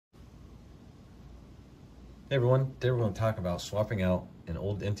Hey everyone, today we're going to talk about swapping out an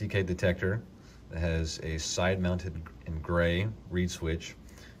old empty keg detector that has a side-mounted in gray reed switch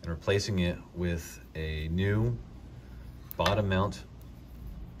and replacing it with a new bottom mount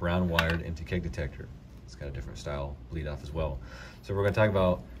brown wired empty keg detector. It's got a different style bleed off as well. So we're going to talk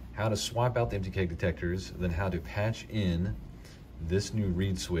about how to swap out the empty keg detectors, then how to patch in this new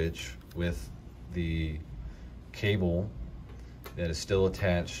reed switch with the cable that is still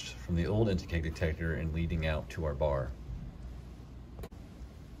attached from the old empty keg detector and leading out to our bar.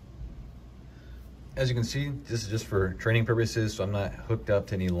 As you can see, this is just for training purposes, so I'm not hooked up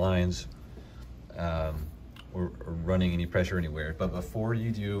to any lines or running any pressure anywhere. But before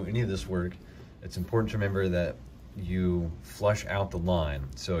you do any of this work, it's important to remember that you flush out the line.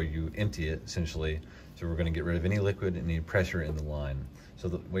 So you empty it essentially. So we're going to get rid of any liquid and any pressure in the line. So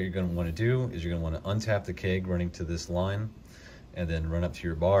what you're going to want to do is you're going to want to untap the keg running to this line and then run up to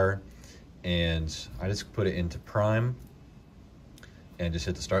your bar. And I just put it into prime and just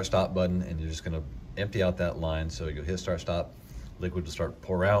hit the start stop button, and you're just going to empty out that line. So you'll hit start stop, liquid will start to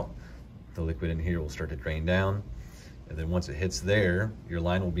pour out, the liquid in here will start to drain down, and then once it hits there, your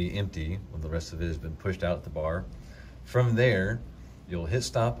line will be empty when the rest of it has been pushed out at the bar. From there, you'll hit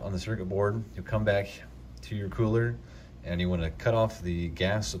stop on the circuit board, you'll come back to your cooler, and you want to cut off the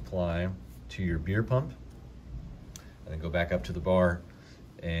gas supply to your beer pump, and then go back up to the bar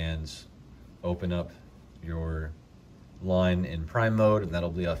and open up your line in prime mode, and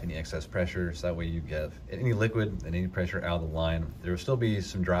that'll bleed off any excess pressure. So that way you get any liquid and any pressure out of the line. There will still be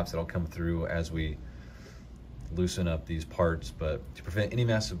some drops that'll come through as we loosen up these parts, but to prevent any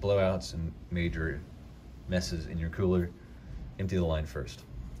massive blowouts and major messes in your cooler, empty the line first.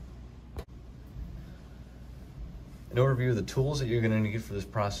 An overview of the tools that you're going to need for this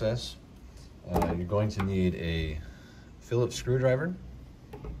process. You're going to need a Phillips screwdriver,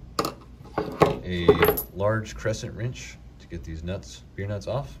 a large crescent wrench to get these beer nuts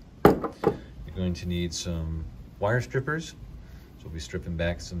off. You're going to need some wire strippers, so we'll be stripping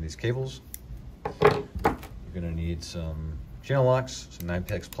back some of these cables. You're going to need some channel locks, some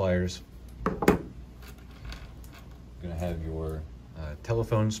 9-pex pliers. You're going to have your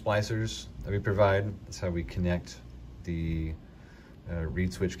telephone splicers that we provide. That's how we connect the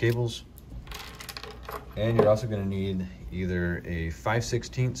reed switch cables. And you're also going to need either a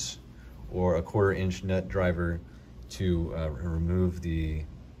 5/16 or a 1/4 inch nut driver to remove the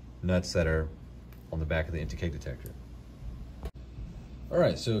nuts that are on the back of the empty keg detector. All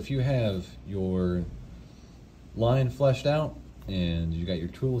right, so if you have your line fleshed out and you got your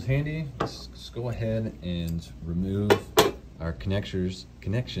tools handy, let's go ahead and remove our connections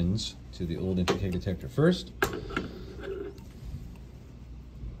to the old empty keg detector first.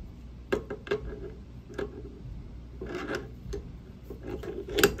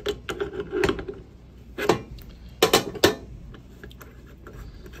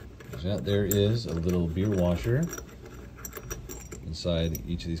 There is a little beer washer inside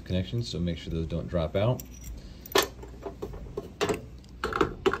each of these connections, so make sure those don't drop out.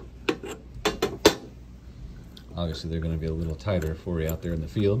 Obviously they're going to be a little tighter for you out there in the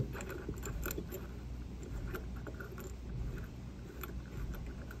field.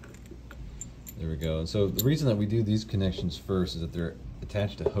 There we go. And so the reason that we do these connections first is that they're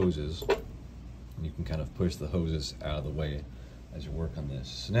attached to hoses, and you can kind of push the hoses out of the way as you work on this.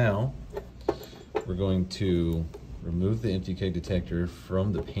 So now we're going to remove the empty keg detector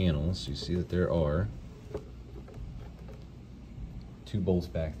from the panel. So you see that there are 2 bolts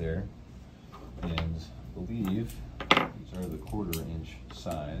back there, and I believe these are the 1/4 inch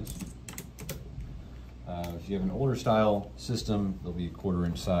size. If you have an older style system, they'll be 1/4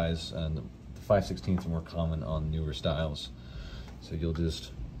 inch size, and the 5/16 are more common on newer styles. So you'll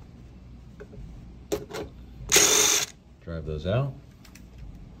just drive those out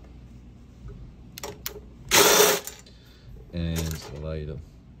and allow you to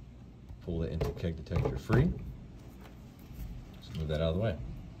pull the empty keg detector free. Just move that out of the way.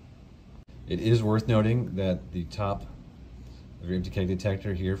 It is worth noting that the top of your empty keg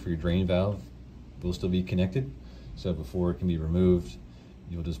detector here for your drain valve will still be connected. So before it can be removed,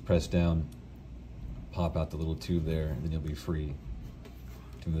 you'll just press down, pop out the little tube there, and then you'll be free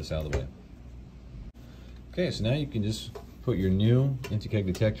to move this out of the way. Okay, so now you can just put your new empty keg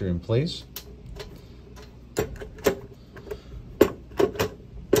detector in place.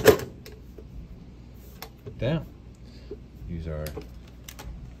 Like that. Use our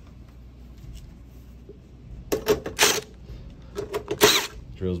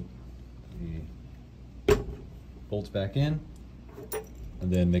drills the bolts back in, and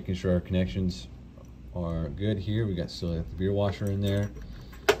then making sure our connections are good here. We still have the beer washer in there.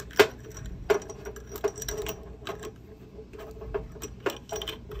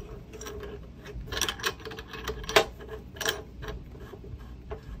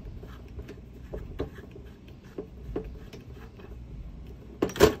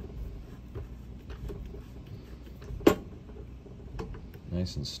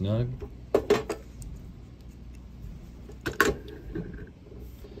 nice and snug.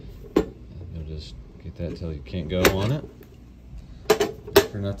 You'll just get that till you can't go on it.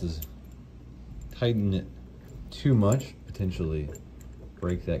 Try not to tighten it too much, potentially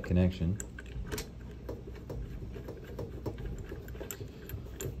break that connection.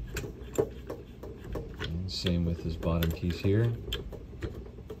 And same with this bottom piece here.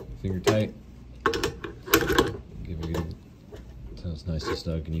 Finger tight. Give it a good, so it's nice and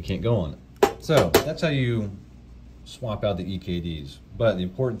snug and you can't go on it. So that's how you swap out the EKDs. But the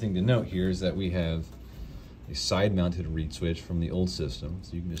important thing to note here is that we have a side-mounted reed switch from the old system.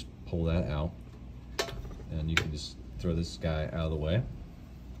 So you can just pull that out and you can just throw this guy out of the way.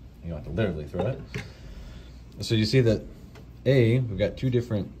 You don't have to literally throw it. So you see that we've got two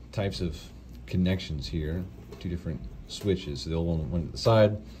different types of connections here, two different switches. So the old one at the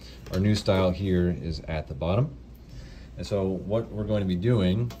side, our new style here is at the bottom. And so what we're going to be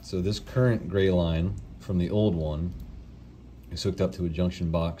doing, so this current gray line from the old one is hooked up to a junction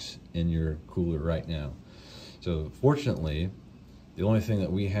box in your cooler right now. So fortunately, the only thing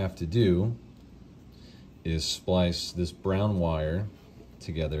that we have to do is splice this brown wire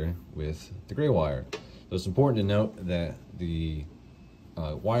together with the gray wire. So it's important to note that the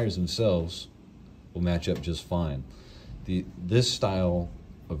wires themselves will match up just fine. This style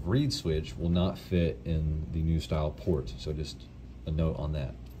of reed switch will not fit in the new style port, so just a note on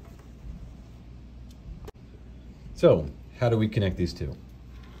that. So how do we connect these two?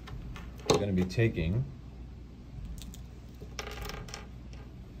 We're going to be taking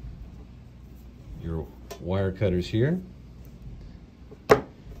your wire cutters here,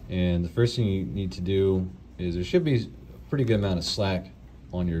 and the first thing you need to do is there should be a pretty good amount of slack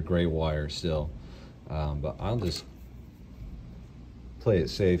on your gray wire still, but I'll just play it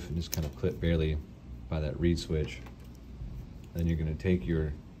safe and just kind of clip barely by that reed switch. Then you're going to take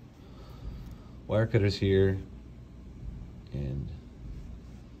your wire cutters here and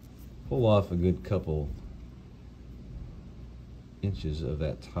pull off a good couple inches of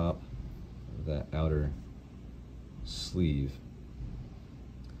that top of that outer sleeve.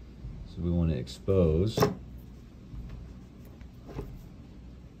 So we want to expose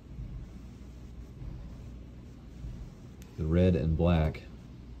the red and black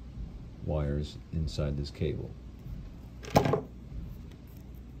wires inside this cable. There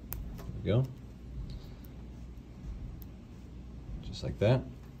we go. Just like that.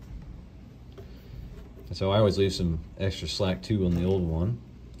 And so I always leave some extra slack too on the old one,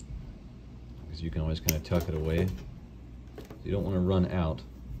 because you can always kind of tuck it away. You don't want to run out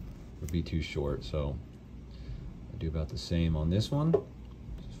or be too short. So I do about the same on this one,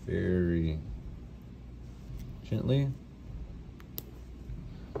 just very gently.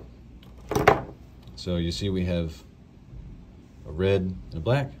 So you see we have a red and a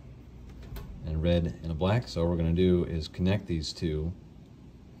black, and red and a black. So what we're going to do is connect these two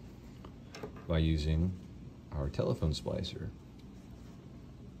by using our telephone splicer.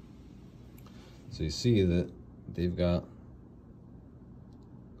 So you see that they've got,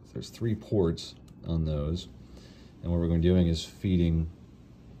 there's 3 ports on those, and what we're going to be doing is feeding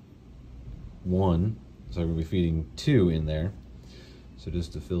 1, so we're going to be feeding 2 in there. So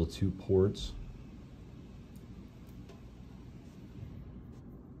just to fill 2 ports.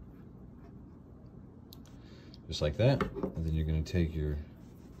 Just like that, and then you're going to take your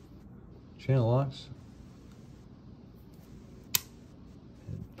channel locks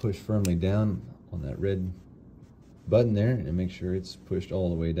and push firmly down on that red button there and make sure it's pushed all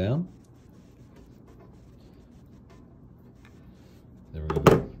the way down. Then we're going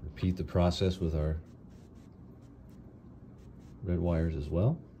to repeat the process with our red wires as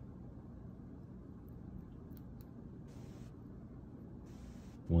well.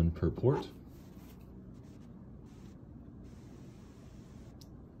 One per port.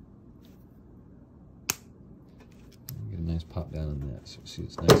 Get a nice pop down on that, so you see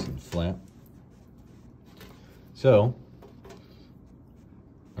it's nice and flat. So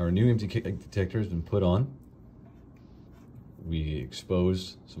our new empty keg detector has been put on. We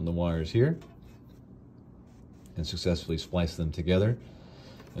exposed some of the wires here and successfully spliced them together.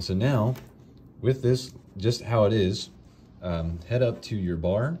 And so now, with this just how it is, head up to your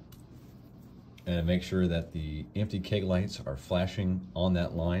bar and make sure that the empty keg lights are flashing on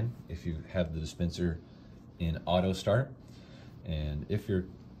that line if you have the dispenser in auto start. And if your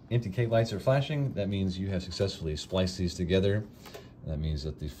empty keg lights are flashing, that means you have successfully spliced these together. That means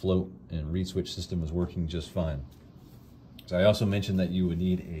that the float and reed switch system is working just fine. So I also mentioned that you would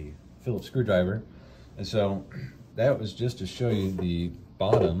need a Phillips screwdriver. And so that was just to show you the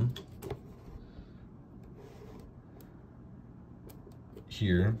bottom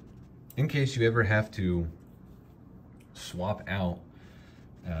here, in case you ever have to swap out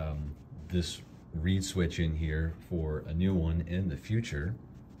this reed switch in here for a new one in the future.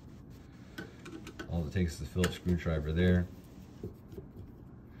 All it takes is the Phillips screwdriver there,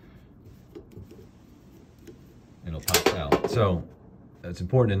 and it'll pop out. So it's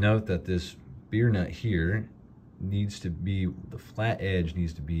important to note that this beer nut here needs to be, the flat edge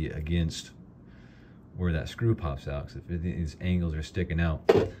needs to be against where that screw pops out, because if these angles are sticking out,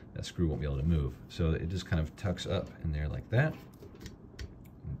 that screw won't be able to move. So it just kind of tucks up in there like that.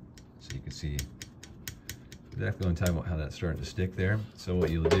 So you can see exactly on time how that's starting to stick there. So what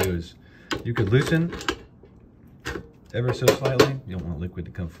you'll do is you could loosen ever so slightly. You don't want liquid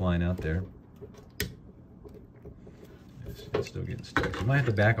to come flying out there. It's still getting stuck. You might have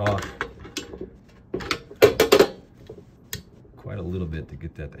to back off quite a little bit to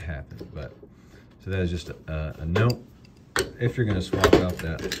get that to happen. But so that is just a note. If you're going to swap out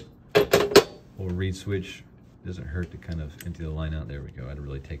that whole reed switch, it doesn't hurt to kind of empty the line out. There we go. I had to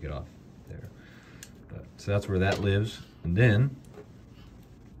really take it off there. But, so that's where that lives. And then,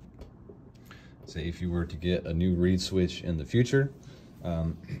 say if you were to get a new reed switch in the future,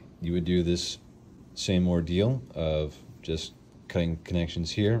 you would do this same ordeal of just cutting connections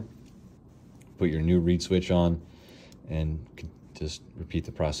here, put your new reed switch on, and just repeat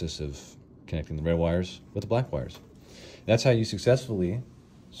the process of connecting the red wires with the black wires. That's how you successfully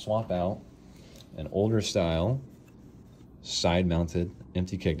swap out an older style side-mounted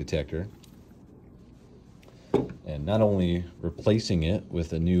empty keg detector, and not only replacing it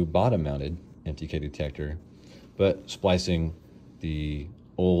with a new bottom-mounted empty keg detector, but splicing the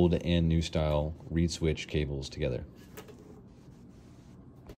old and new style reed switch cables together.